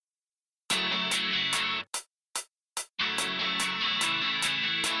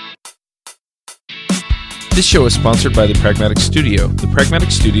This show is sponsored by the Pragmatic Studio. The Pragmatic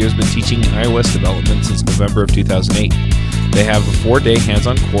Studio has been teaching iOS development since November of 2008. They have a 4-day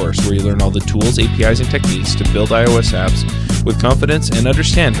hands-on course where you learn all the tools, APIs, and techniques to build iOS apps with confidence and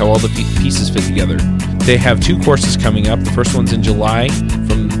understand how all the pieces fit together. They have 2 courses coming up. The first one's in July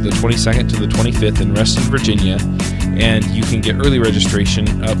from the 22nd to the 25th in Reston, Virginia, and you can get early registration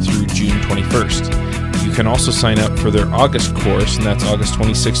up through June 21st. You can also sign up for their August course, and that's August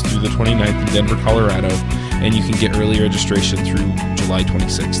 26th through the 29th in Denver, Colorado, and you can get early registration through July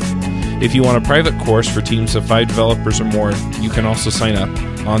 26th. If you want a private course for teams of 5 developers or more, you can also sign up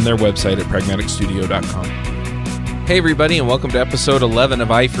on their website at pragmaticstudio.com. Hey everybody, and welcome to episode 11 of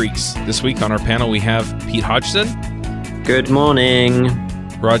iPhreaks. This week on our panel we have Pete Hodgson. Good morning.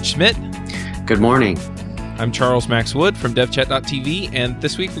 Rod Schmidt. Good morning. I'm Charles Max Wood from devchat.tv, and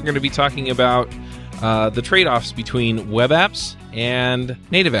this week we're going to be talking about the trade-offs between web apps and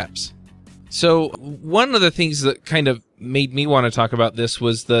native apps. So one of the things that kind of made me want to talk about this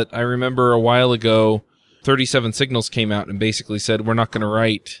was that I remember a while ago 37 Signals came out and basically said we're not going to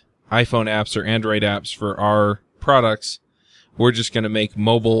write iPhone apps or Android apps for our products. We're just going to make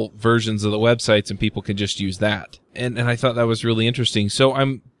mobile versions of the websites and people can just use that. And I thought that was really interesting. So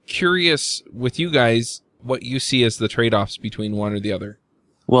I'm curious with you guys what you see as the trade-offs between one or the other.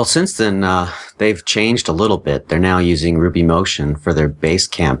 Well, since then, they've changed a little bit. They're now using RubyMotion for their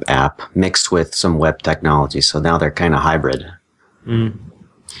Basecamp app mixed with some web technology. So now they're kind of hybrid. Mm.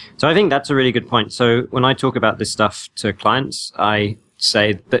 So I think that's a really good point. So when I talk about this stuff to clients, I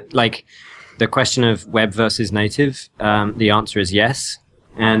say that, like, the question of web versus native, the answer is yes.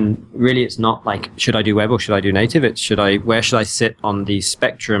 And really, it's not like, should I do web or should I do native? It's where should I sit on the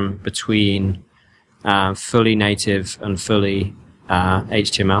spectrum between fully native and fully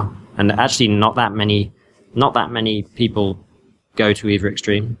HTML? And actually, not that many people go to either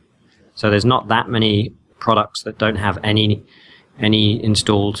extreme. So there's not that many products that don't have any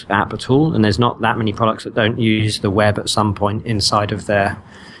installed app at all, and there's not that many products that don't use the web at some point inside of their.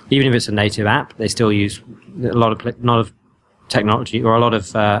 Even if it's a native app, they still use a lot of technology, or a lot of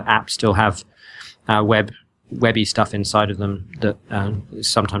apps still have webby stuff inside of them that is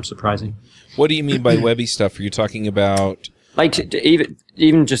sometimes surprising. What do you mean by webby stuff? Are you talking about like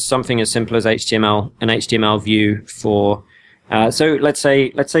even just something as simple as HTML, an HTML view for? So let's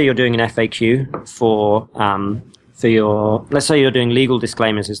say you're doing an FAQ for your. Let's say you're doing legal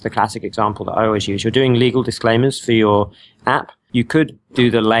disclaimers is the classic example that I always use. You're doing legal disclaimers for your app. You could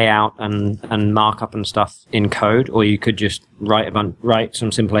do the layout and markup and stuff in code, or you could just write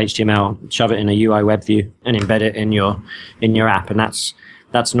some simple HTML, shove it in a UI web view, and embed it in your app. And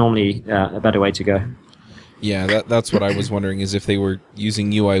that's normally a better way to go. Yeah, that's what I was wondering, is if they were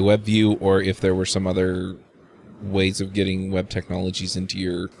using UI web view or if there were some other ways of getting web technologies into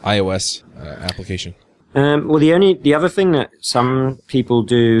your iOS application. Well, the other thing that some people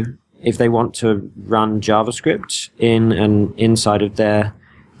do if they want to run JavaScript inside of their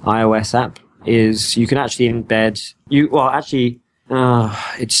iOS app is you can actually embed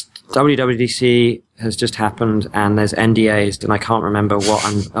it's WWDC has just happened and there's NDAs and I can't remember what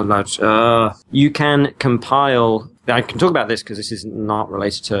I'm allowed. You can compile. I can talk about this because this is not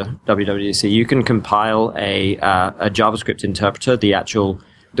related to WWDC. You can compile a JavaScript interpreter,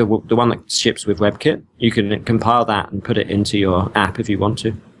 the one that ships with WebKit. You can compile that and put it into your app if you want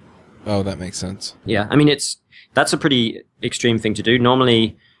to. Oh, that makes sense. Yeah, I mean, that's a pretty extreme thing to do.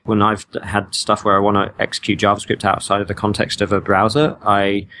 Normally, when I've had stuff where I want to execute JavaScript outside of the context of a browser,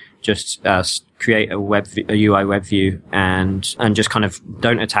 I just create a UI web view and just kind of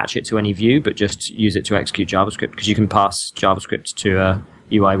don't attach it to any view, but just use it to execute JavaScript, because you can pass JavaScript to a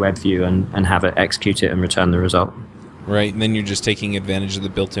UI web view and have it execute it and return the result. Right, and then you're just taking advantage of the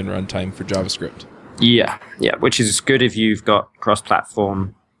built-in runtime for JavaScript. Yeah, which is good if you've got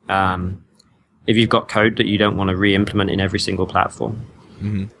cross-platform. If you've got code that you don't want to re-implement in every single platform.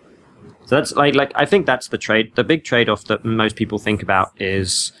 Mm-hmm. So that's like I think that's the big trade-off that most people think about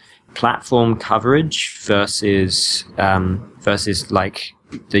is platform coverage versus like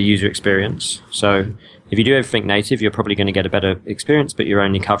the user experience. So if you do everything native, you're probably going to get a better experience, but you're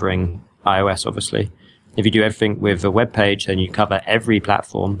only covering iOS, obviously. If you do everything with a web page, then you cover every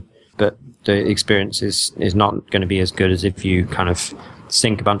platform, but the experience is not going to be as good as if you kind of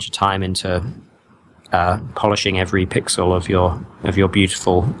sink a bunch of time into polishing every pixel of your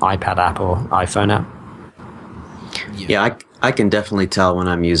beautiful iPad app or iPhone app. Yeah, I can definitely tell when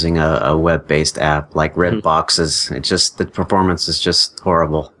I'm using a web-based app like Redboxes. It's just the performance is just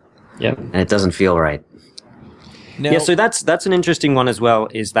horrible. Yeah, and it doesn't feel right. Now, yeah, so that's an interesting one as well.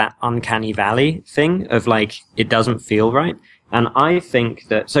 Is that uncanny valley thing of like it doesn't feel right? And I think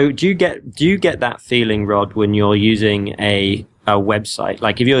that, so do you get that feeling, Rod, when you're using a website?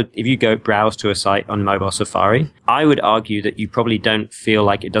 Like if you go browse to a site on mobile Safari, I would argue that you probably don't feel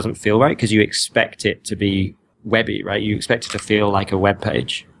like it doesn't feel right because you expect it to be webby, right? You expect it to feel like a web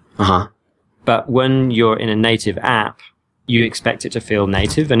page. Uh-huh. But when you're in a native app, you expect it to feel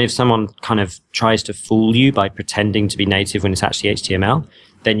native. And if someone kind of tries to fool you by pretending to be native when it's actually HTML,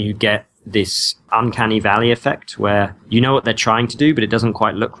 then you get this uncanny valley effect where you know what they're trying to do, but it doesn't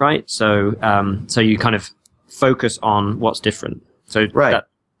quite look right. So you kind of focus on what's different. So right.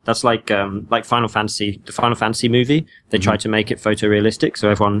 That's like Final Fantasy, the Final Fantasy movie. They tried to make it photorealistic, so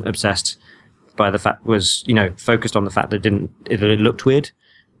everyone obsessed by the fact was, focused on the fact that it looked weird.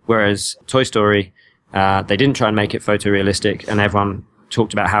 Whereas Toy Story, they didn't try and make it photorealistic, and everyone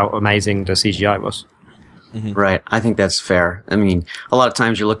talked about how amazing the CGI was. Mm-hmm. Right. I think that's fair. I mean, a lot of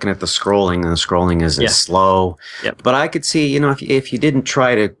times you're looking at the scrolling, and the scrolling is slow. Yep. But I could see, if you didn't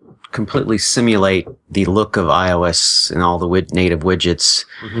try to completely simulate the look of iOS and all the native widgets,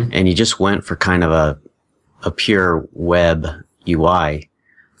 and you just went for kind of a pure web UI,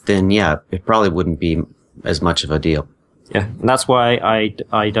 then it probably wouldn't be as much of a deal. Yeah, and that's why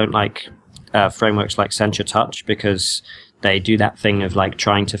I don't like frameworks like Sencha Touch, because they do that thing of like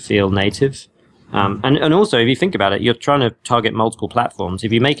trying to feel native. And also, if you think about it, you're trying to target multiple platforms.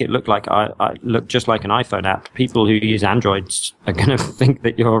 If you make it look like look just like an iPhone app, people who use Androids are going to think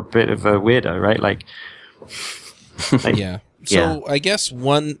that you're a bit of a weirdo, right? Like yeah. So I guess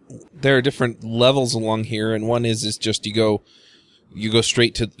there are different levels along here, and one is just you go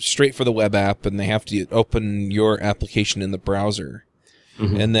straight for the web app, and they have to open your application in the browser.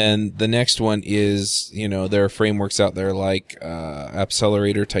 And then the next one is, there are frameworks out there like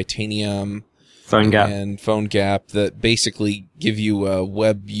Appcelerator, Titanium, PhoneGap, and PhoneGap that basically give you a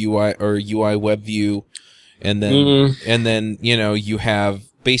web UI or UI web view, and then you have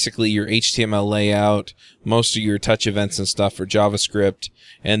basically your HTML layout, most of your touch events and stuff for JavaScript,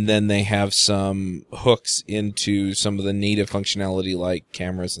 and then they have some hooks into some of the native functionality like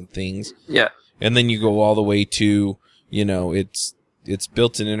cameras and things. Yeah. And then you go all the way to, it's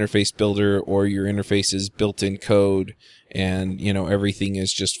built-in interface builder, or your interface is built-in code, and everything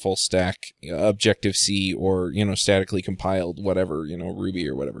is just full stack Objective-C or statically compiled, whatever, Ruby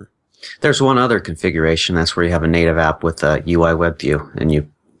or whatever. There's one other configuration. That's where you have a native app with a UI web view, and you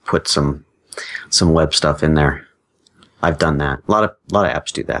put some web stuff in there. I've done that. A lot of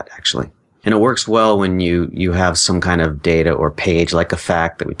apps do that, actually. And it works well when you have some kind of data or page, like a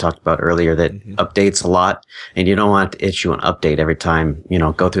fact that we talked about earlier, that updates a lot, and you don't want to issue an update every time,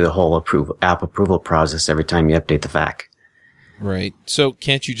 go through the whole app approval process every time you update the fact. Right. So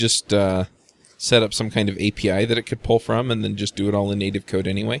can't you just set up some kind of API that it could pull from and then just do it all in native code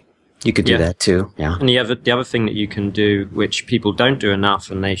anyway? You could do that too, yeah. And the other thing that you can do, which people don't do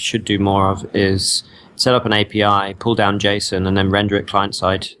enough and they should do more of, is set up an API, pull down JSON, and then render it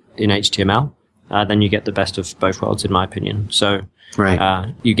client-side in HTML. Then you get the best of both worlds, in my opinion. So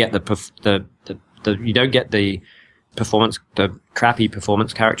you get you don't get the crappy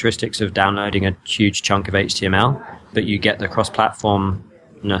performance characteristics of downloading a huge chunk of HTML, but you get the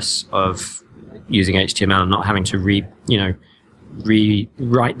cross-platformness of using HTML and not having to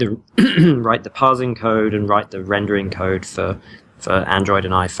write the parsing code and write the rendering code for Android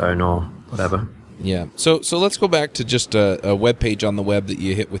and iPhone or whatever. Yeah. So let's go back to just a web page on the web that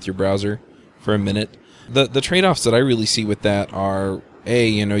you hit with your browser for a minute. The trade-offs that I really see with that are,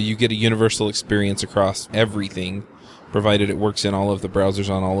 you get a universal experience across everything, provided it works in all of the browsers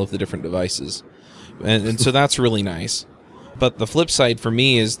on all of the different devices. And so that's really nice. But the flip side for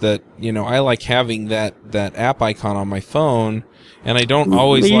me is that, I like having that app icon on my phone, and I don't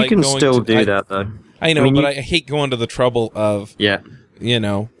always like going to... You can still do that, though. I know, I hate going to the trouble of...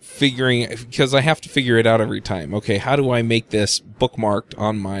 figuring, because I have to figure it out every time. Okay, how do I make this bookmarked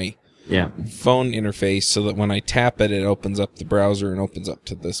on my phone interface so that when I tap it, it opens up the browser and opens up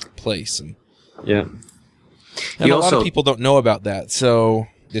to this place? And a lot of people don't know about that, so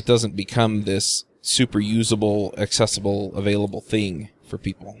it doesn't become this super usable, accessible, available thing for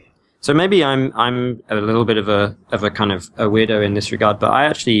people. So maybe I'm a little bit of a kind of a weirdo in this regard, but I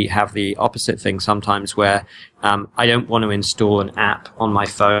actually have the opposite thing sometimes where I don't want to install an app on my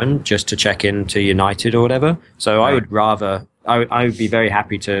phone just to check into United or whatever. So I would rather I would be very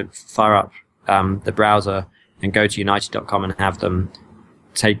happy to fire up the browser and go to United.com and have them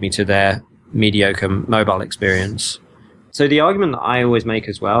take me to their mediocre mobile experience. So the argument that I always make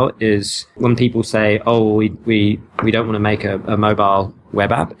as well is when people say, "Oh, we don't want to make a mobile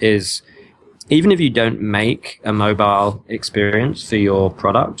web app," is even if you don't make a mobile experience for your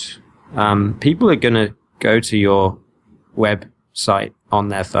product, people are going to go to your website on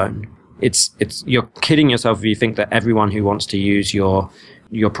their phone. It's you're kidding yourself if you think that everyone who wants to use your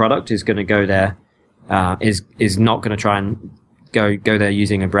product is going to go there, is not going to try and go there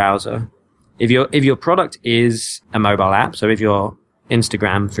using a browser. If your product is a mobile app, so if you're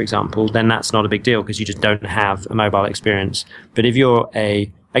Instagram, for example, then that's not a big deal because you just don't have a mobile experience. But if you're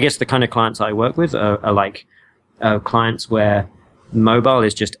I guess the kind of clients I work with are like clients where mobile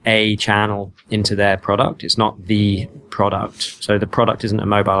is just a channel into their product. It's not the product. So the product isn't a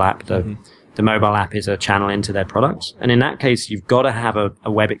mobile app. The mobile app is a channel into their product. And in that case, you've got to have a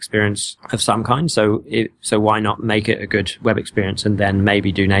web experience of some kind. So why not make it a good web experience and then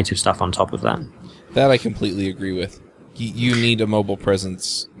maybe do native stuff on top of that? That I completely agree with. You need a mobile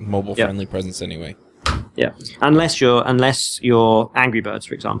presence, mobile-friendly presence anyway. Yeah, unless you're Angry Birds,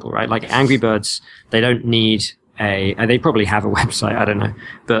 for example, right? Like Angry Birds, they don't need they probably have a website, I don't know,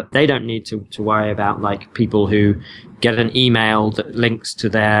 but they don't need to worry about like people who get an email that links to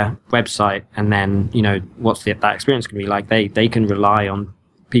their website and then, what's that experience going to be like? They can rely on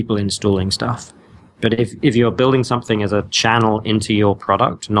people installing stuff. But if you're building something as a channel into your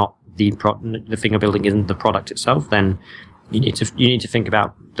product, not the thing you're building isn't the product itself, then you need to think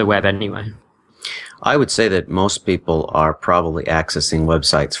about the web anyway. I would say that most people are probably accessing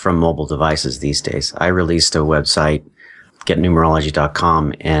websites from mobile devices these days. I released a website,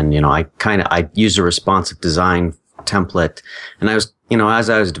 getnumerology.com, and, I used a responsive design template. And I was, as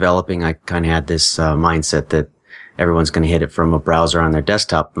I was developing, I kind of had this mindset that everyone's going to hit it from a browser on their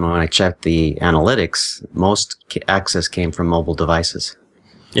desktop. And when I checked the analytics, most access came from mobile devices.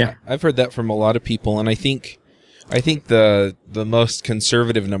 Yeah. I've heard that from a lot of people, and I think the most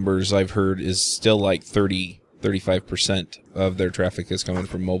conservative numbers I've heard is still like 35% of their traffic is coming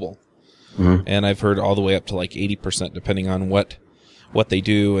from mobile. Mm-hmm. And I've heard all the way up to like 80% depending on what they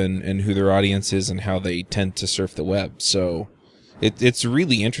do and who their audience is and how they tend to surf the web. So it's a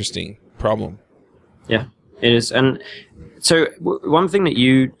really interesting problem. Yeah, it is. And so one thing that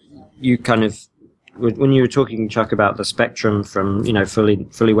you kind of, when you were talking, Chuck, about the spectrum from,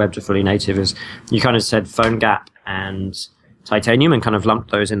 fully web to fully native, is you kind of said PhoneGap and Titanium and kind of lumped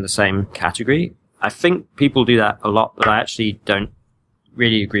those in the same category. I think people do that a lot, but I actually don't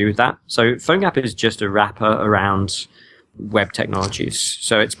really agree with that. So PhoneGap is just a wrapper around web technologies.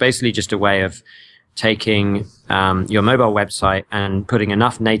 So it's basically just a way of taking your mobile website and putting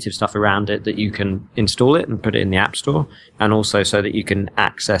enough native stuff around it that you can install it and put it in the App Store, and also so that you can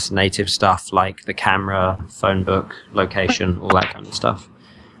access native stuff like the camera, phone book, location, all that kind of stuff.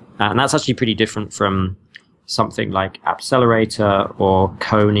 And that's actually pretty different from something like Accelerator or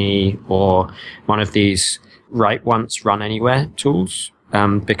Coney or one of these write once, run anywhere tools,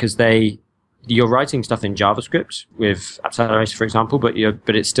 because you're writing stuff in JavaScript with Accelerator, for example, but it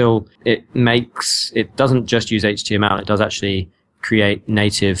doesn't just use HTML. It does actually create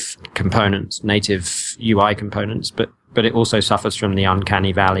native components, native UI components, but it also suffers from the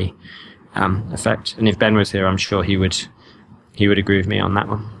uncanny valley effect. And if Ben was here, I'm sure he would agree with me on that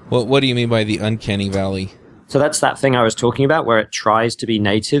one. Well, what do you mean by the uncanny valley? So that's that thing I was talking about where it tries to be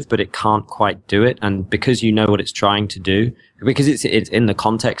native, but it can't quite do it. And because you know what it's trying to do, because it's in the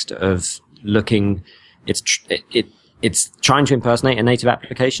context of looking, it's trying to impersonate a native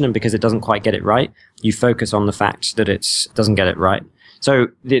application, and because it doesn't quite get it right, you focus on the fact that it doesn't get it right. So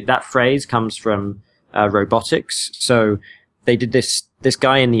that phrase comes from robotics. So they did this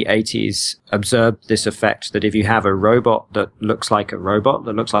guy in the 80s observed this effect that if you have a robot that looks like a robot,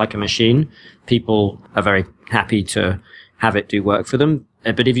 that looks like a machine, people are very happy to have it do work for them.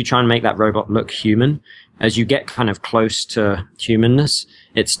 But if you try and make that robot look human, as you get kind of close to humanness,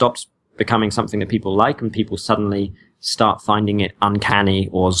 it stops becoming something that people like, and people suddenly start finding it uncanny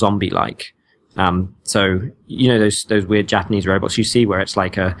or zombie-like. So, those weird Japanese robots you see where it's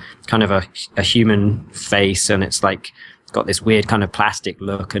like a kind of a human face, and it's like got this weird kind of plastic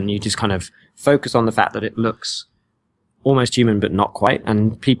look, and you just kind of focus on the fact that it looks almost human but not quite,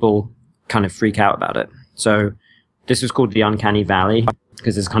 and people kind of freak out about it. So this was called the uncanny valley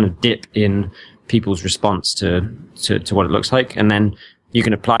because there's kind of dip in people's response to what it looks like. And then you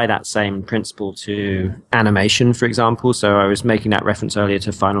can apply that same principle to animation, for example. So I was making that reference earlier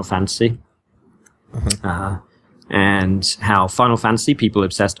to Final Fantasy. And how Final Fantasy people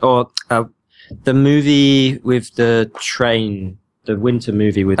obsessed, the movie with the train, the winter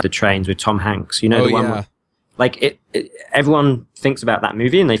movie with the trains with Tom Hanks, the one where, like everyone thinks about that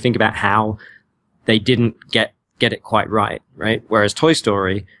movie and they think about how they didn't get it quite right? Whereas Toy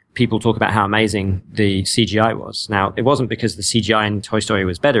Story, people talk about how amazing the CGI was. Now, it wasn't because the CGI in Toy Story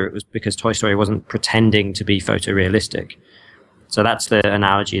was better, it was because Toy Story wasn't pretending to be photorealistic. So that's the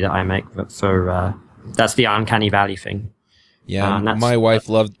analogy that I make for that's the uncanny valley thing. Yeah, my wife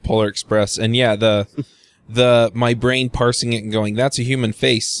loved Polar Express, and yeah, the my brain parsing it and going, that's a human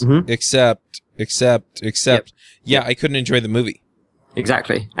face, except. Yep. Yeah, I couldn't enjoy the movie.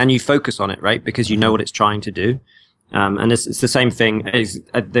 Exactly, and you focus on it, right? Because you know what it's trying to do, and it's the same thing.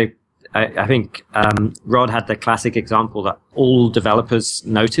 I think Rod had the classic example that all developers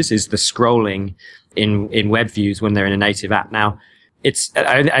notice is the scrolling in web views when they're in a native app. Now, that's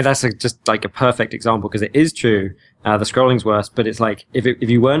just like a perfect example because it is true. The scrolling's worse, but it's like if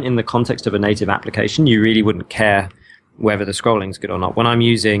you weren't in the context of a native application, you really wouldn't care whether the scrolling's good or not. When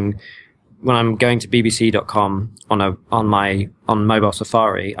I'm going to bbc.com on mobile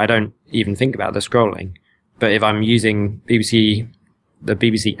Safari, I don't even think about the scrolling. But if I'm using the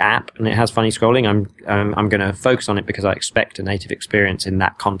BBC app and it has funny scrolling, I'm going to focus on it because I expect a native experience in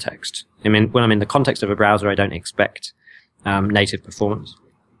that context. I mean, when I'm in the context of a browser, I don't expect native performance.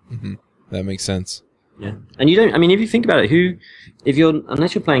 Mm-hmm. That makes sense. Yeah, and you don't. I mean, if you think about it,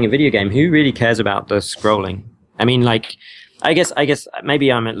 unless you're playing a video game, who really cares about the scrolling? I mean, like, I guess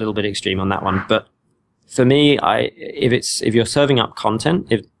maybe I'm a little bit extreme on that one, but for me, if you're serving up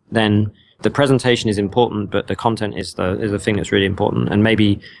content, then the presentation is important, but the content is the thing that's really important. And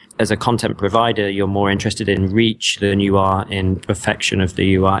maybe as a content provider, you're more interested in reach than you are in perfection of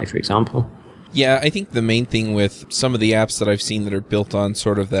the UI, for example. Yeah, I think the main thing with some of the apps that I've seen that are built on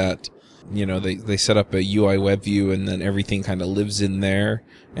sort of that, they set up a UI web view and then everything kind of lives in there,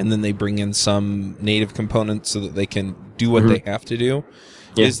 and then they bring in some native components so that they can do what they have to do,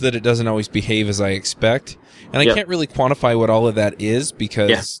 is that it doesn't always behave as I expect. And I can't really quantify what all of that is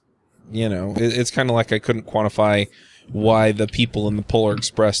because, it's kind of like I couldn't quantify why the people in the Polar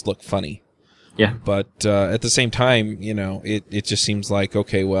Express look funny. Yeah. But at the same time, it just seems like,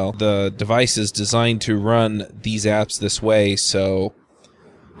 okay, well, the device is designed to run these apps this way, so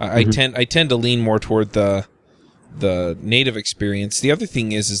I tend to lean more toward the native experience. The other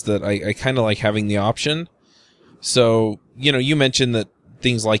thing is that I kind of like having the option. So, you mentioned that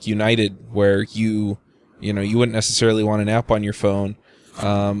things like United, where you wouldn't necessarily want an app on your phone.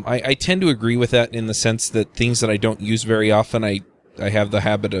 I tend to agree with that in the sense that things that I don't use very often, I have the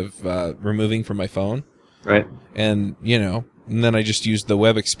habit of removing from my phone. Right. And, and then I just use the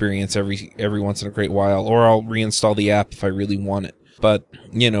web experience every once in a great while, or I'll reinstall the app if I really want it. But,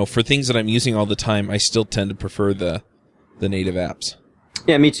 for things that I'm using all the time, I still tend to prefer the native apps.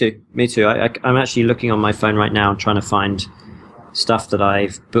 Yeah, me too. I'm actually looking on my phone right now trying to find stuff that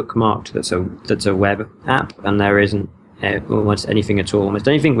I've bookmarked that's a web app, and there isn't almost anything at all. Almost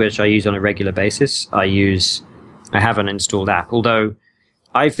anything which I use on a regular basis, I have an installed app. Although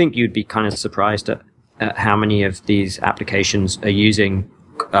I think you'd be kind of surprised at how many of these applications are using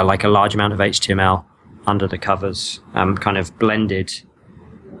like a large amount of HTML under the covers, kind of blended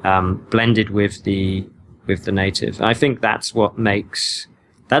with the native. I think that's what makes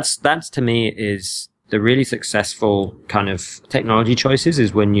that's to me is the really successful kind of technology choices,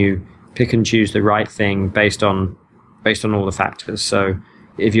 is when you pick and choose the right thing based on all the factors. So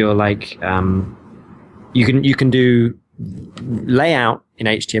if you're like you can do layout in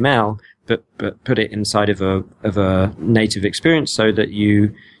HTML, but put it inside of a native experience so that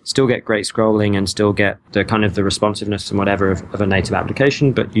you still get great scrolling and still get the kind of the responsiveness and whatever of a native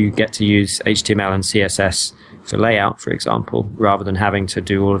application, but you get to use HTML and CSS for layout, for example, rather than having to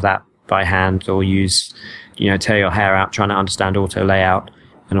do all of that by hand or use, tear your hair out trying to understand auto layout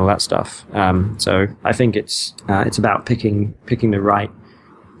and all that stuff. So I think it's about picking the right,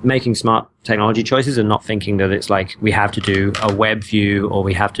 making smart technology choices and not thinking that it's like we have to do a web view or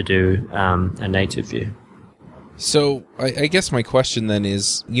we have to do a native view. So I guess my question then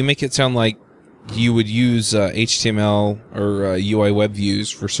is, you make it sound like you would use HTML or UI web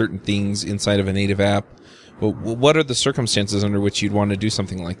views for certain things inside of a native app. Well, what are the circumstances under which you'd want to do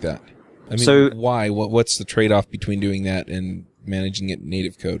something like that? I mean, why? What's the trade-off between doing that and managing it in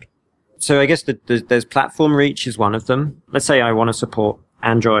native code? So I guess there's platform reach is one of them. Let's say I want to support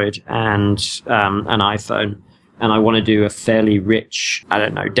Android and an iPhone, and I want to do a fairly rich,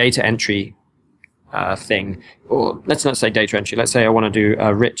 data entry thing. Or let's not say data entry. Let's say I want to do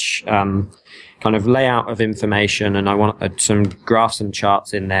a rich kind of layout of information, and I want some graphs and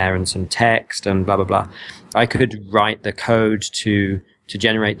charts in there and some text and blah, blah, blah. I could write the code to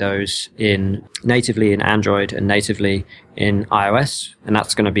generate those natively in Android and natively in iOS. And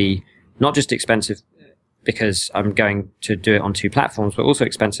that's going to be not just expensive because I'm going to do it on two platforms, but also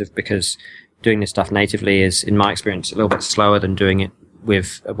expensive because doing this stuff natively is, in my experience, a little bit slower than doing it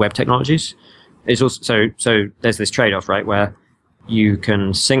with web technologies. It's also, so there's this trade-off, right, where you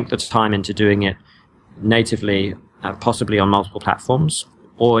can sink the time into doing it natively, possibly on multiple platforms,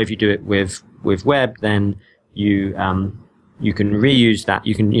 or if you do it with web, then you you can reuse that.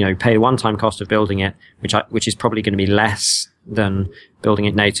 You can, pay a one-time cost of building it, which is probably going to be less than building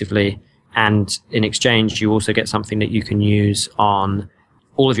it natively. And in exchange, you also get something that you can use on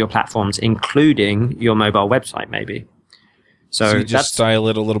all of your platforms, including your mobile website, maybe. So you just style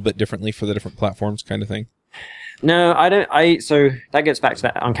it a little bit differently for the different platforms kind of thing? No, I don't. So that gets back to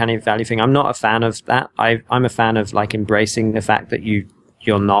that uncanny valley thing. I'm not a fan of that. I'm a fan of like embracing the fact that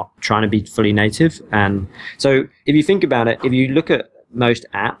you're not trying to be fully native. And so if you think about it, if you look at most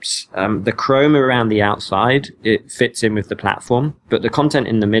apps, the Chrome around the outside, it fits in with the platform, but the content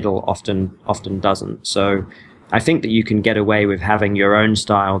in the middle often doesn't. So I think that you can get away with having your own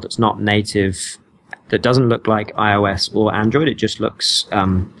style that's not native, that doesn't look like iOS or Android. It just looks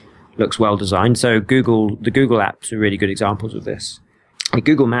well designed. So the Google apps are really good examples of this. Like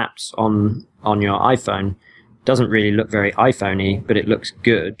Google Maps on your iPhone doesn't really look very iPhone-y, but it looks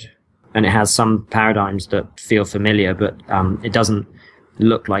good. And it has some paradigms that feel familiar, but it doesn't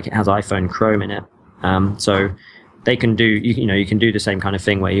look like it has iPhone Chrome in it. So they can do, you can do the same kind of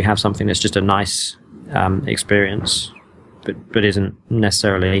thing where you have something that's just a nice experience, but isn't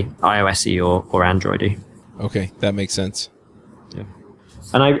necessarily iOS-y or Android-y. Okay, that makes sense. Yeah.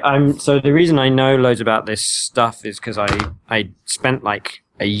 And so the reason I know loads about this stuff is because I spent like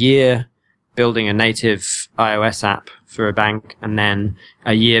a year building a native iOS app for a bank, and then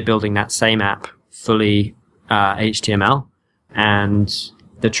a year building that same app fully HTML. And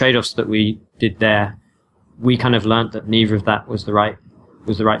the trade-offs that we did there, we kind of learned that neither of that was the right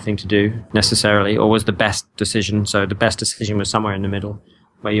thing to do necessarily, or was the best decision. So the best decision was somewhere in the middle,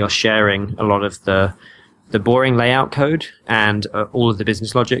 where you're sharing a lot of the boring layout code and all of the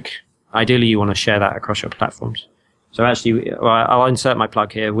business logic. Ideally, you want to share that across your platforms. So actually, I'll insert my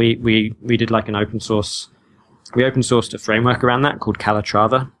plug here. We did like an open source. We open sourced a framework around that called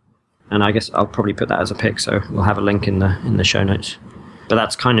Calatrava, and I guess I'll probably put that as a pic. So we'll have a link in the show notes. But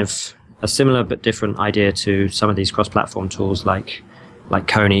that's kind of a similar but different idea to some of these cross-platform tools like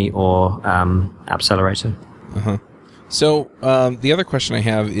Coney or Appcelerator. Uh-huh. So the other question I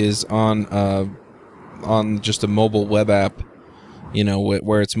have is on just a mobile web app,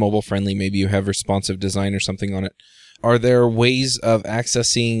 where it's mobile friendly. Maybe you have responsive design or something on it. Are there ways of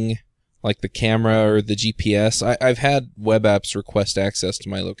accessing like the camera or the GPS? I've had web apps request access to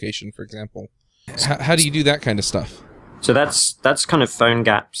my location, for example. How do you do that kind of stuff? So that's kind of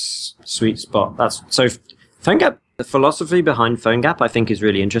PhoneGap's sweet spot. So PhoneGap, the philosophy behind PhoneGap, I think, is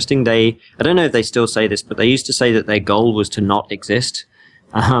really interesting. I don't know if they still say this, but they used to say that their goal was to not exist.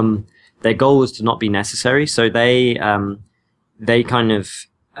 Their goal was to not be necessary. So they kind of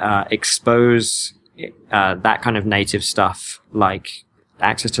expose that kind of native stuff, like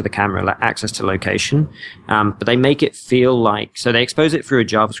access to the camera, like access to location. But they make it feel like, so they expose it through a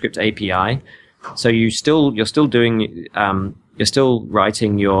JavaScript API. So you're still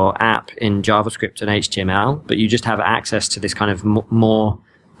writing your app in JavaScript and HTML, but you just have access to this kind of more,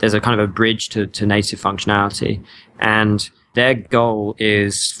 there's a kind of a bridge to native functionality. And their goal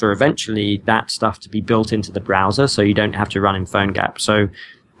is for eventually that stuff to be built into the browser, so you don't have to run in PhoneGap. So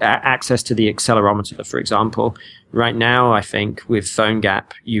access to the accelerometer, for example. Right now, I think with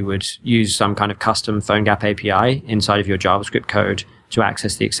PhoneGap, you would use some kind of custom PhoneGap API inside of your JavaScript code to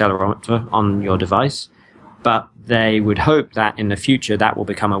access the accelerometer on your device. But they would hope that in the future that will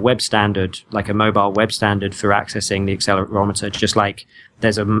become a web standard, like a mobile web standard for accessing the accelerometer, just like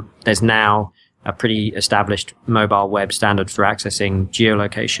there's now a pretty established mobile web standard for accessing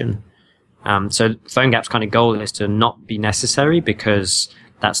geolocation. So PhoneGap's kind of goal is to not be necessary, because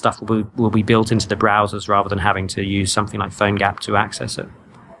that stuff will be built into the browsers rather than having to use something like PhoneGap to access it.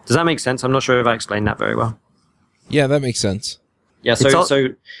 Does that make sense? I'm not sure if I explained that very well. Yeah, that makes sense. Yeah, so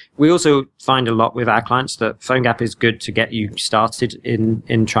we also find a lot with our clients that PhoneGap is good to get you started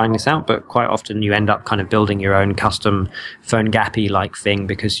in trying this out, but quite often you end up kind of building your own custom PhoneGap-y like thing,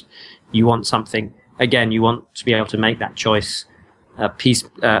 because you want something, again, you want to be able to make that choice at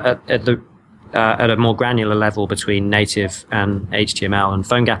a more granular level between native and HTML. And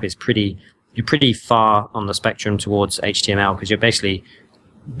PhoneGap is you're pretty far on the spectrum towards HTML, because you're basically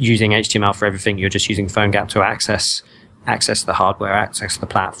using HTML for everything. You're just using PhoneGap to access the hardware, access the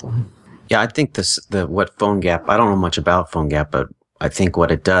platform. Yeah, I think what PhoneGap, I don't know much about PhoneGap, but I think what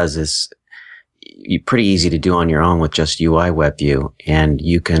it does is pretty easy to do on your own with just UI WebView, and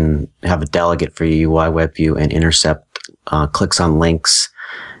you can have a delegate for your UI WebView and intercept clicks on links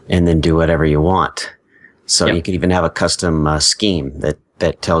and then do whatever you want. So You can even have a custom scheme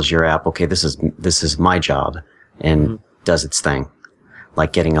that tells your app, okay, this is my job, and does its thing,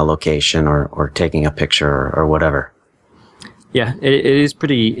 like getting a location or taking a picture or whatever. Yeah, it is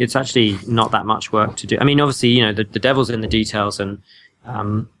pretty. It's actually not that much work to do. I mean, obviously, the devil's in the details, and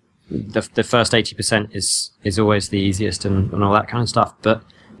the first 80% is always the easiest and all that kind of stuff. But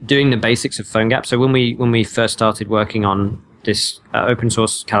doing the basics of PhoneGap. So when we first started working on this open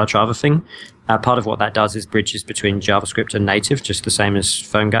source Calatrava thing, part of what that does is bridges between JavaScript and native, just the same as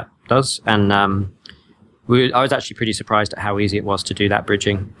PhoneGap does. And I was actually pretty surprised at how easy it was to do that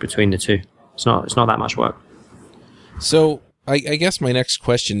bridging between the two. It's not that much work. So I guess my next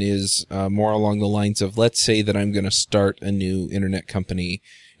question is more along the lines of, let's say that I'm going to start a new internet company,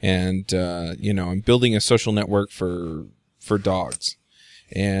 and I'm building a social network for dogs,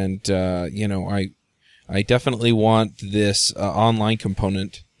 and I definitely want this online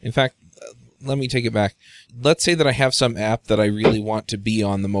component. In fact, let me take it back. Let's say that I have some app that I really want to be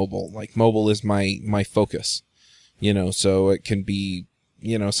on the mobile. Like, mobile is my focus, so it can be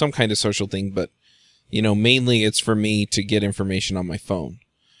some kind of social thing, but mainly it's for me to get information on my phone.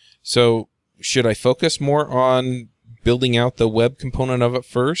 So should I focus more on building out the web component of it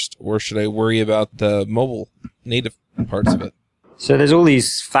first, or should I worry about the mobile native parts of it? So there's all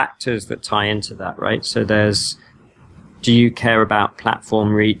these factors that tie into that, right? So do you care about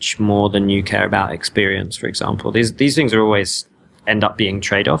platform reach more than you care about experience, for example? These things are always end up being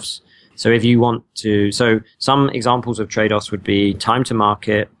trade-offs. So if you want to, some examples of trade-offs would be time to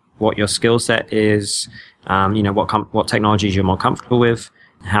market, what your skill set is, what technologies you're more comfortable with,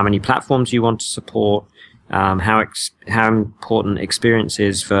 how many platforms you want to support, how important experience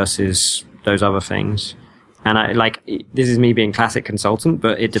is versus those other things. And this is me being classic consultant,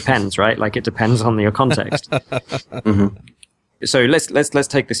 but it depends, right? Like, it depends on your context. Mm-hmm. So let's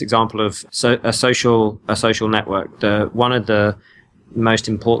take this example of a social network. One of the most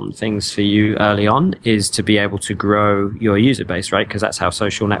important things for you early on is to be able to grow your user base, right? Because that's how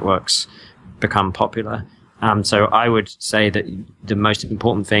social networks become popular. So I would say that the most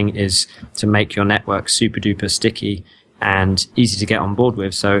important thing is to make your network super duper sticky and easy to get on board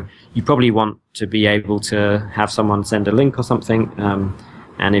with. So you probably want to be able to have someone send a link or something.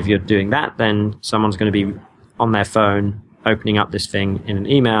 And if you're doing that, then someone's going to be on their phone opening up this thing in an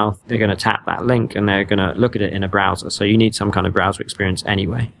email. They're going to tap that link and they're going to look at it in a browser. So you need some kind of browser experience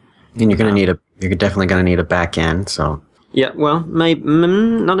anyway. And you're definitely going to need a back end. So yeah, well, maybe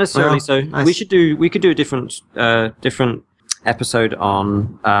not necessarily. We could do a different episode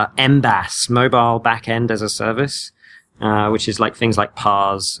on MBAS, mobile backend as a service, which is like things like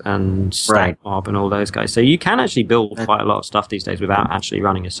Pars and StackMob and all those guys. So you can actually build quite a lot of stuff these days without actually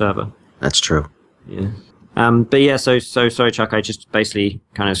running a server. That's true. Yeah. But yeah, so sorry, Chuck. I just basically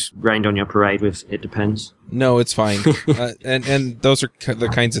kind of rained on your parade with it depends. No, it's fine. And those are the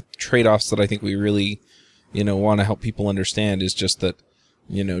kinds of trade-offs that I think we really, want to help people understand, is just that,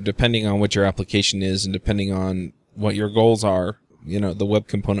 depending on what your application is and depending on what your goals are, the web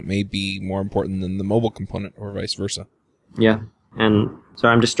component may be more important than the mobile component, or vice versa. Yeah. And so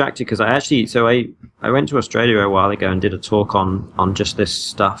I'm distracted because I went to Australia a while ago and did a talk on just this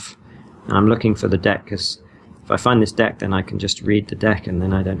stuff. And I'm looking for the deck, because if I find this deck, then I can just read the deck and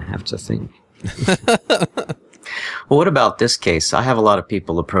then I don't have to think. Well, what about this case? I have a lot of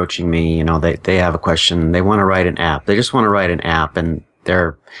people approaching me, they have a question, they want to write an app. They just want to write an app, and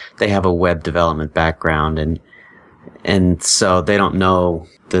they have a web development background, and so they don't know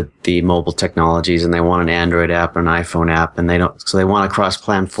the mobile technologies, and they want an Android app or an iPhone app, and they want a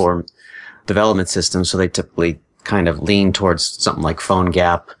cross-platform development system, so they typically kind of lean towards something like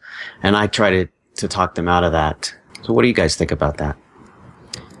PhoneGap. And I try to talk them out of that. So what do you guys think about that?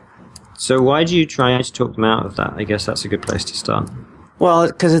 So why do you try to talk them out of that? I guess that's a good place to start. Well,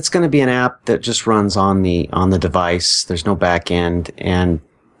 because it's going to be an app that just runs on the device. There's no back end, and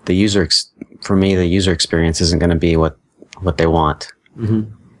the user experience isn't going to be what they want.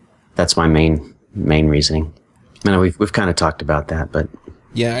 Mm-hmm. That's my main reasoning. I know we've kind of talked about that, but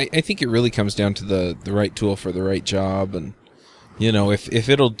yeah, I think it really comes down to the right tool for the right job. And if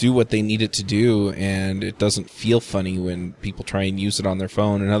it'll do what they need it to do, and it doesn't feel funny when people try and use it on their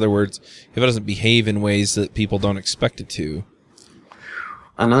phone. In other words, if it doesn't behave in ways that people don't expect it to.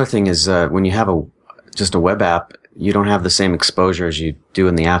 Another thing is when you have just a web app, you don't have the same exposure as you do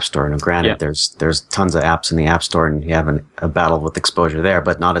in the App Store. And granted, there's tons of apps in the App Store, and you have a battle with exposure there,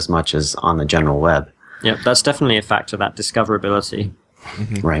 but not as much as on the general web. Yeah, that's definitely a factor, that discoverability.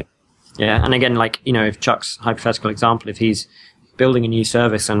 Mm-hmm. Right. Yeah, and again, if Chuck's hypothetical example, if he's building a new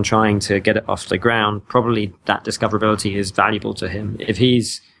service and trying to get it off the ground, probably that discoverability is valuable to him. If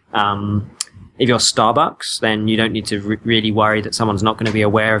he's if you're Starbucks, then you don't need to really worry that someone's not going to be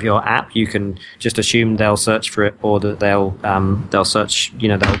aware of your app. You can just assume they'll search for it, or that they'll search,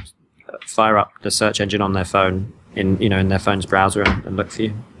 they'll fire up the search engine on their phone in their phone's browser and look for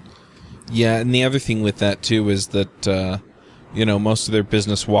you. Yeah, and the other thing with that too is that most of their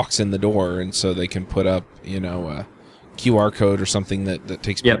business walks in the door, and so they can put up a QR code or something that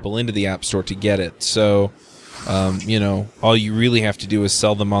takes people into the App Store to get it. So all you really have to do is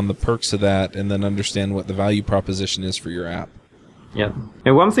sell them on the perks of that, and then understand what the value proposition is for your app. Yeah.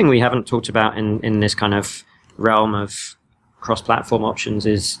 Now, one thing we haven't talked about in this kind of realm of cross-platform options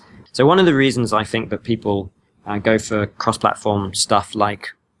is, so one of the reasons I think that people go for cross-platform stuff like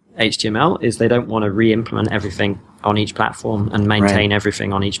HTML is they don't want to re-implement everything on each platform and maintain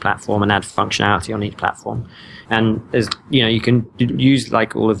everything on each platform and add functionality on each platform. And there's, you can use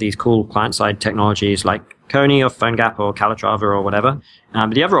like all of these cool client-side technologies like Coney or PhoneGap or Calatrava or whatever.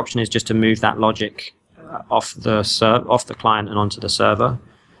 But the other option is just to move that logic off the client and onto the server.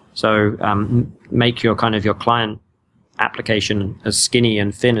 So make your client application as skinny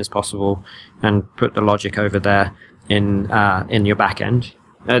and thin as possible, and put the logic over there in your back end.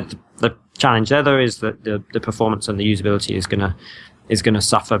 The challenge there, though, is that the performance and the usability is gonna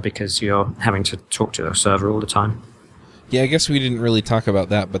suffer because you're having to talk to a server all the time. Yeah, I guess we didn't really talk about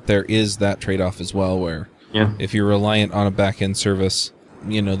that, but there is that trade-off as well, where if you're reliant on a back-end service,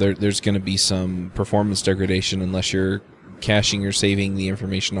 there's going to be some performance degradation unless you're caching or saving the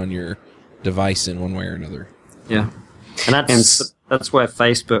information on your device in one way or another. Yeah, and that's where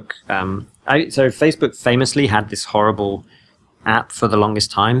Facebook. So Facebook famously had this horrible app for the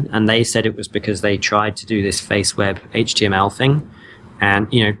longest time, and they said it was because they tried to do this FaceWeb HTML thing, and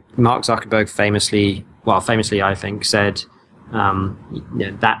Mark Zuckerberg famously I think said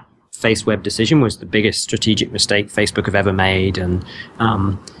that FaceWeb decision was the biggest strategic mistake Facebook have ever made, and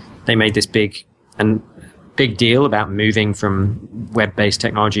they made this big deal about moving from web-based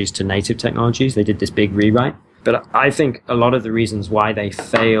technologies to native technologies. They did this big rewrite. But I think a lot of the reasons why they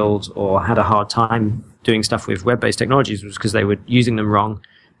failed or had a hard time doing stuff with web-based technologies was because they were using them wrong.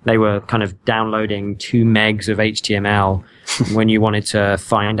 They were kind of downloading 2 megs of HTML when you wanted to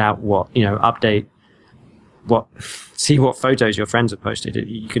find out see what photos your friends have posted.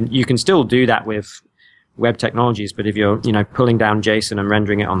 You can still do that with web technologies, but if you're pulling down JSON and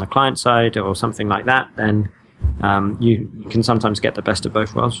rendering it on the client side or something like that, then you can sometimes get the best of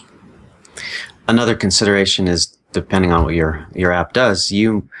both worlds. Another consideration is, depending on what your app does,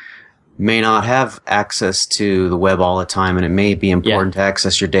 you may not have access to the web all the time, and it may be important to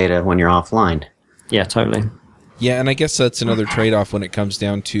access your data when you're offline. Yeah, totally. Yeah, and I guess that's another trade-off when it comes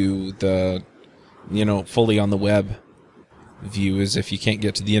down to the fully on the web view, is if you can't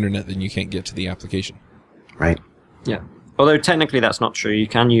get to the internet, then you can't get to the application. Right. Yeah. Although technically that's not true. You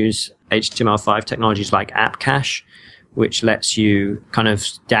can use HTML5 technologies like app cache, which lets you kind of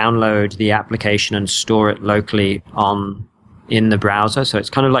download the application and store it locally in the browser. So it's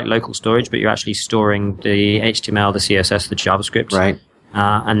kind of like local storage, but you're actually storing the HTML, the CSS, the JavaScript. Right.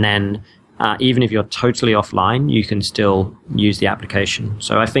 And then even if you're totally offline, you can still use the application.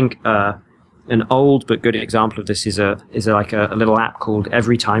 So I think an old but good example of this is like a little app called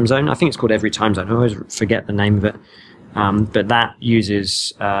Every Time Zone. I think it's called Every Time Zone. I always forget the name of it. But that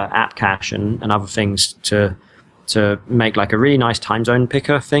uses app cache and other things to make like a really nice time zone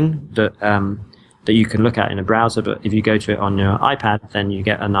picker thing that you can look at in a browser. But if you go to it on your iPad, then you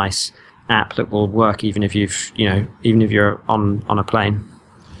get a nice app that will work even if you're on a plane.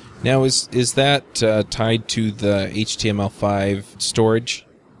 Now, is that tied to the HTML5 storage?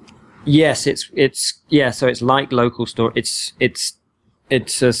 Yes, so it's like local storage. It's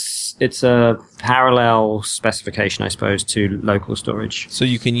a parallel specification, I suppose, to local storage. So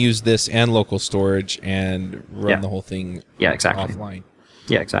you can use this and local storage and run the whole thing offline.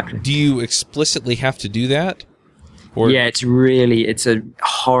 Yeah, exactly. Do you explicitly have to do that? Or? Yeah, it's a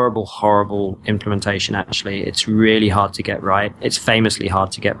horrible implementation, actually. It's really hard to get right. It's famously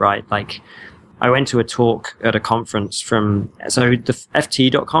hard to get right. Like, I went to a talk at a conference so the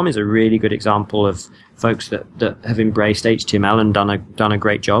FT.com is a really good example of folks that have embraced HTML and done a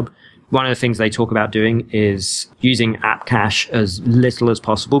great job. One of the things they talk about doing is using app cache as little as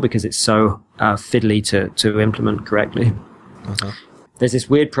possible because it's so fiddly to implement correctly. Uh-huh. There's this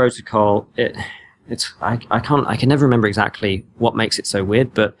weird protocol. I can never remember exactly what makes it so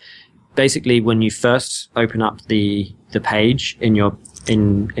weird, but basically when you first open up the page in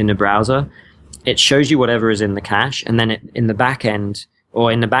the browser, it shows you whatever is in the cache, and then in the back end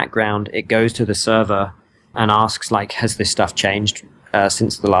or in the background, it goes to the server and asks, like, has this stuff changed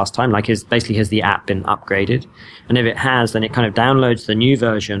since the last time? Like, has the app been upgraded? And if it has, then it kind of downloads the new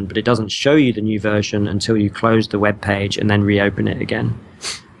version, but it doesn't show you the new version until you close the web page and then reopen it again.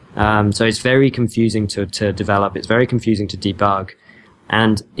 So it's very confusing to develop. It's very confusing to debug.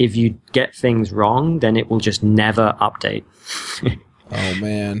 And if you get things wrong, then it will just never update. Oh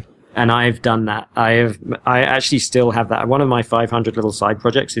man. And I've done that. I actually still have that. One of my 500 little side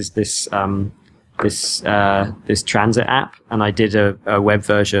projects is this transit app, and I did a web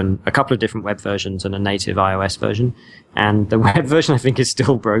version, a couple of different web versions, and a native iOS version. And the web version I think is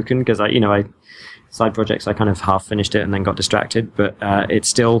still broken because side projects, I kind of half finished it and then got distracted, but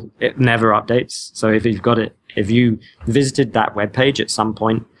it never updates. So if you visited that web page at some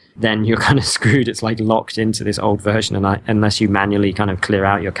point, then you're kind of screwed. It's like locked into this old version, and unless you manually kind of clear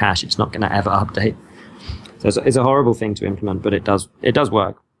out your cache, it's not going to ever update. So it's a horrible thing to implement, but it does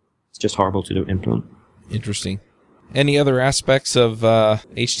work. It's just horrible to implement. Interesting. Any other aspects of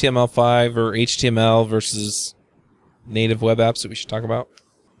HTML5 or HTML versus native web apps that we should talk about?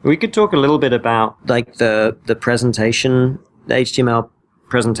 We could talk a little bit about like the presentation, the HTML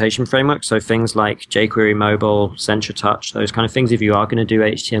presentation framework. So things like jQuery Mobile, Sencha Touch, those kind of things. If you are going to do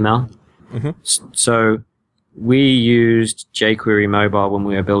HTML, so we used jQuery Mobile when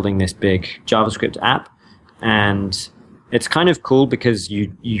we were building this big JavaScript app, and it's kind of cool because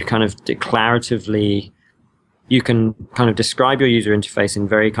you kind of declaratively, you can kind of describe your user interface in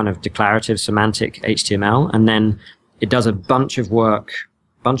very kind of declarative semantic HTML, and then it does a bunch of work,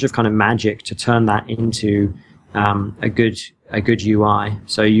 bunch of kind of magic to turn that into a good UI.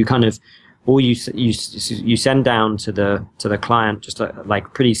 So you kind of you send down to the client just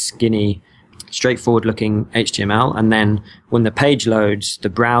like pretty skinny, straightforward looking HTML, and then when the page loads, the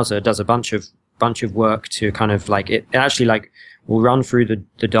browser does a bunch of work to kind of like it actually like will run through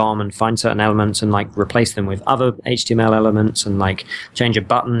the DOM and find certain elements and like replace them with other HTML elements, and like change a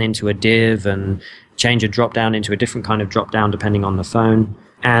button into a div and change a drop down into a different kind of drop down depending on the phone.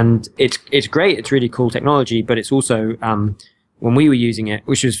 And it's great. It's really cool technology, but it's also when we were using it,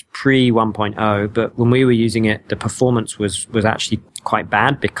 which was pre 1.0, but when we were using it, the performance was actually quite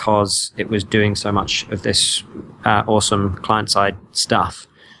bad because it was doing so much of this awesome client-side stuff.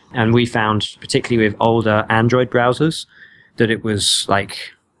 And we found, particularly with older Android browsers, that it was a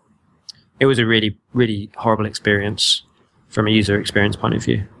really, really horrible experience from a user experience point of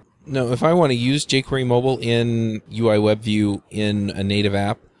view. No, if I want to use jQuery Mobile in UI WebView in a native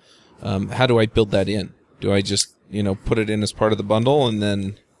app, how do I build that in? Do I just, put it in as part of the bundle and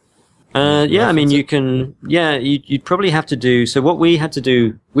then... you can... Yeah, you'd probably have to do... So what we had to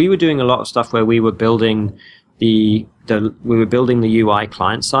do, we were doing a lot of stuff where we were building the UI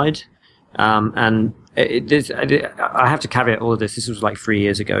client side. And I have to caveat all of this. This was like 3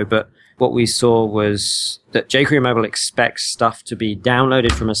 years ago, but what we saw was that jQuery Mobile expects stuff to be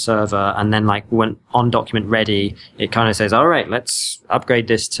downloaded from a server, and then like when on document ready, it kind of says, all right, let's upgrade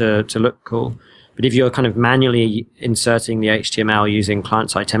this to look cool. But if you're kind of manually inserting the HTML using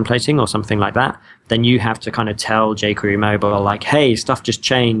client-side templating or something like that, then you have to kind of tell jQuery Mobile like, hey, stuff just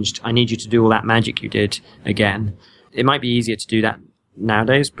changed. I need you to do all that magic you did again. It might be easier to do that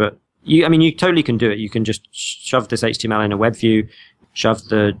nowadays, but you totally can do it. You can just shove this HTML in a web view, shove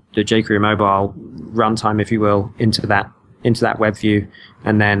the jQuery Mobile runtime, if you will, into that web view,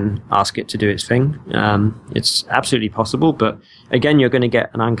 and then ask it to do its thing. It's absolutely possible, but again, you're going to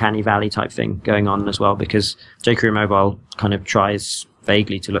get an uncanny valley type thing going on as well, because jQuery Mobile kind of tries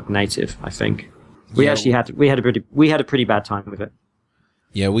vaguely to look native, I think. We had a pretty bad time with it.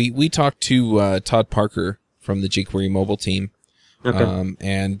 Yeah, we talked to Todd Parker from the jQuery Mobile team, okay.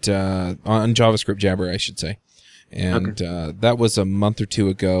 And on JavaScript Jabber, I should say. And that was a month or two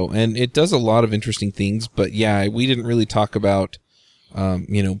ago, and it does a lot of interesting things. But yeah, we didn't really talk about,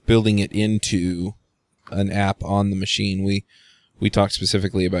 building it into an app on the machine. We talked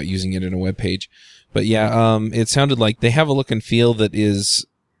specifically about using it in a web page. But yeah, it sounded like they have a look and feel that is,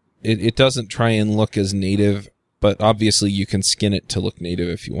 it doesn't try and look as native, but obviously you can skin it to look native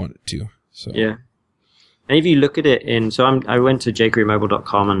if you want it to. So yeah. And if you look at it I went to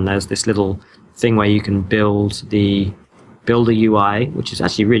jQueryMobile.com, and there's this little thing where you can build a UI, which is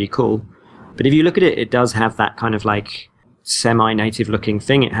actually really cool. But if you look at it, it does have that kind of like semi-native looking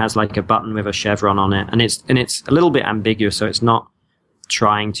thing. It has like a button with a chevron on it, and it's a little bit ambiguous, so it's not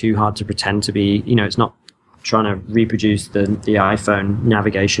trying too hard to pretend to be, it's not trying to reproduce the iPhone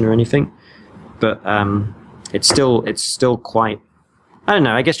navigation or anything. But it's still quite, I don't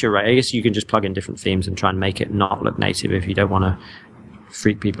know, I guess you're right. I guess you can just plug in different themes and try and make it not look native if you don't want to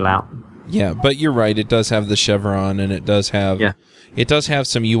freak people out. Yeah, but you're right. It does have the chevron, and it does have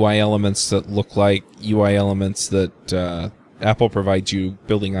some UI elements that look like UI elements that Apple provides you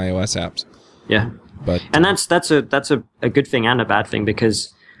building iOS apps. Yeah, but and that's a good thing and a bad thing,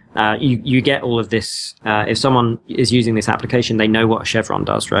 because you get all of this. If someone is using this application, they know what a chevron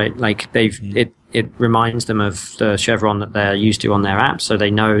does, right? Like it reminds them of the chevron that they're used to on their app, so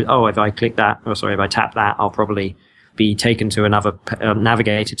they know, oh, if I click that, if I tap that, I'll probably be taken to another,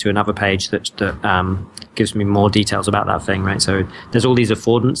 navigated to another page that gives me more details about that thing, right? So there's all these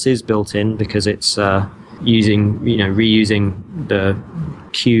affordances built in because it's reusing the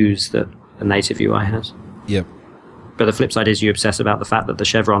cues that a native UI has. Yep. But the flip side is you obsess about the fact that the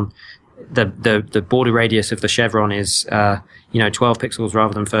chevron, the border radius of the chevron is 12 pixels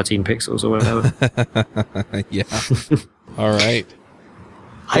rather than 13 pixels or whatever. Yeah. All right.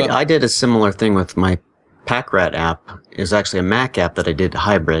 I did a similar thing with my PackRat app. It was actually a Mac app that I did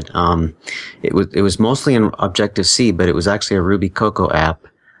hybrid. It was mostly in Objective-C, but it was actually a Ruby Cocoa app,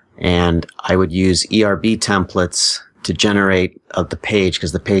 and I would use ERB templates to generate the page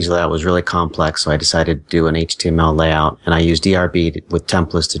because the page layout was really complex. So I decided to do an HTML layout, and I used ERB with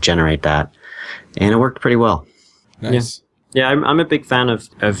templates to generate that, and it worked pretty well. Nice. Yeah, I'm a big fan of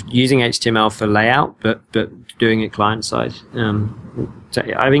using HTML for layout, but doing it client side. So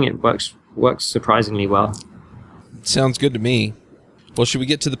I think it works surprisingly well. Sounds good to me. Well, should we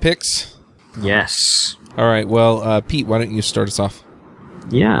get to the picks? Yes. All right. Well, Pete, why don't you start us off?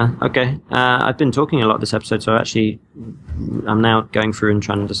 Yeah, okay. I've been talking a lot this episode, so actually I'm now going through and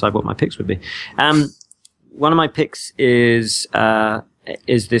trying to decide what my picks would be. One of my picks is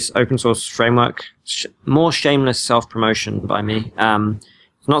this open source framework, more shameless self-promotion by me.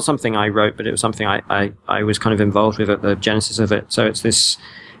 It's not something I wrote, but it was something I was kind of involved with at the genesis of it. So it's this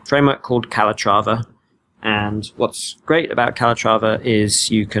framework called Calatrava. And what's great about Calatrava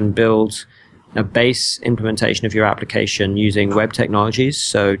is you can build a base implementation of your application using web technologies,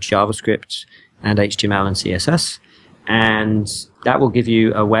 so JavaScript and HTML and CSS. And that will give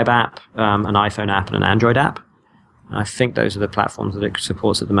you a web app, an iPhone app, and an Android app. I think those are the platforms that it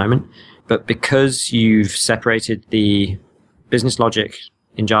supports at the moment. But because you've separated the business logic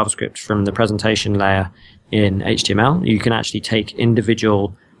in JavaScript from the presentation layer in HTML, you can actually take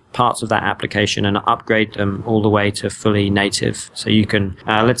individual parts of that application and upgrade them all the way to fully native. So you can,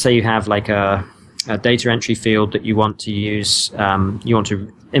 let's say you have like a data entry field that you want to use, you want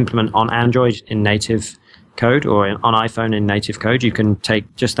to implement on Android in native code or on iPhone in native code. You can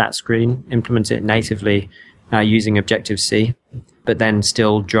take just that screen, implement it natively using Objective-C, but then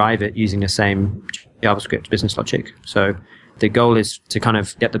still drive it using the same JavaScript business logic. So the goal is to kind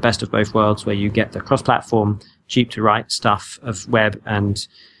of get the best of both worlds, where you get the cross-platform, cheap-to-write stuff of web and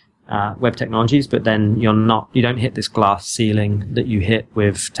web technologies, but then you don't hit this glass ceiling that you hit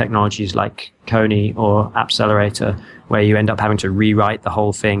with technologies like Coney or Appcelerator, where you end up having to rewrite the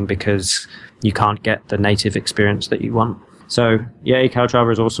whole thing because you can't get the native experience that you want. So, yay,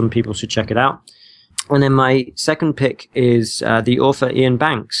 Calatrava is awesome. People should check it out. And then my second pick is the author Ian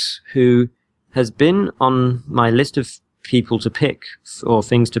Banks, who has been on my list of people to pick or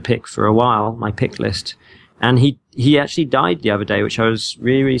things to pick for a while, my pick list. And he actually died the other day, which I was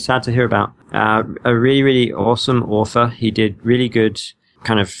really, really sad to hear about. A really, really awesome author. He did really good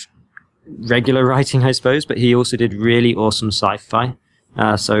kind of regular writing, I suppose, but he also did really awesome sci-fi.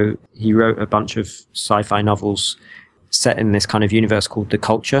 So he wrote a bunch of sci-fi novels set in this kind of universe called The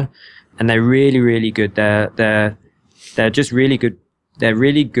Culture. And they're really, really good. They're just really good. They're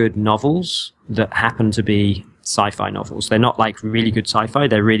really good novels that happen to be sci-fi novels. They're not like really good sci-fi.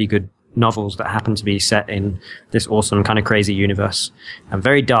 They're really good novels that happen to be set in this awesome kind of crazy universe, and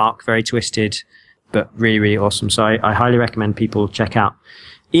very dark, very twisted, but really, really awesome. So I highly recommend people check out.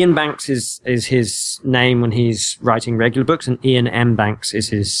 Ian Banks is his name when he's writing regular books, and Ian M. Banks is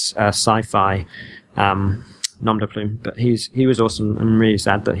his sci-fi nom de plume. But he was awesome. I'm really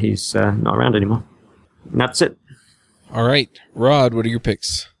sad that he's not around anymore. And that's it. All right, Rod, what are your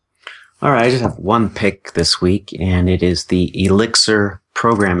picks? All right, I just have one pick this week, and it is the Elixir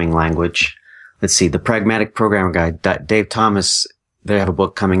programming language. Let's see, the Pragmatic Programmer Guide. Dave Thomas, they have a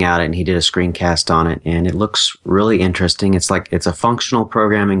book coming out, and he did a screencast on it, and it looks really interesting. It's a functional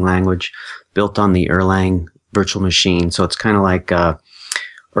programming language built on the Erlang virtual machine. So it's kind of like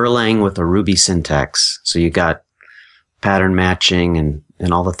Erlang with a Ruby syntax. So you got pattern matching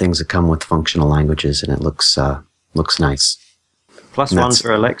and all the things that come with functional languages, and it looks nice. Plus one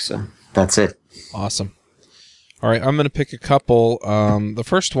for Alexa. That's it. Awesome. All right, I'm going to pick a couple. The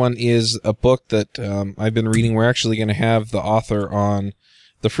first one is a book that I've been reading. We're actually going to have the author on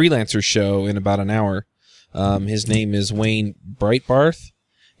the Freelancer show in about an hour. His name is Wayne Breitbarth,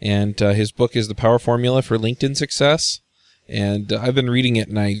 and his book is The Power Formula for LinkedIn Success. And I've been reading it,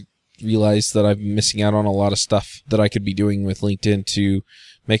 and I realized that I'm missing out on a lot of stuff that I could be doing with LinkedIn to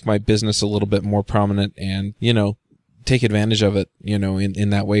make my business a little bit more prominent and, take advantage of it, in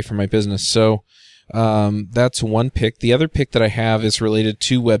that way for my business. So that's one pick. The other pick that I have is related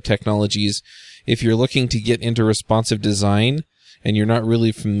to web technologies. If you're looking to get into responsive design and you're not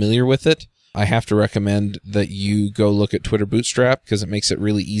really familiar with it, I have to recommend that you go look at Twitter Bootstrap, because it makes it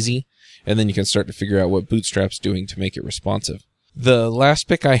really easy, and then you can start to figure out what Bootstrap's doing to make it responsive. The last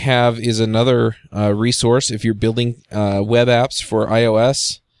pick I have is another resource. If you're building web apps for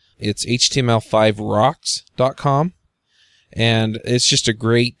iOS, it's html5rocks.com, and it's just a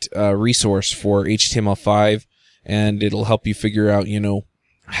great resource for HTML5, and it'll help you figure out,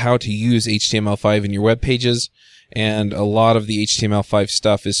 how to use HTML5 in your web pages, and a lot of the HTML5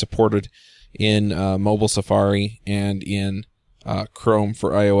 stuff is supported in mobile Safari and in Chrome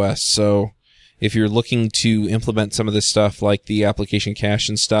for iOS. So if you're looking to implement some of this stuff, like the application cache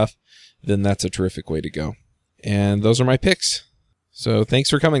and stuff, then that's a terrific way to go. And those are my picks. So thanks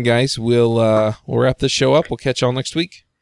for coming, guys. We'll wrap this show up. We'll catch y'all next week.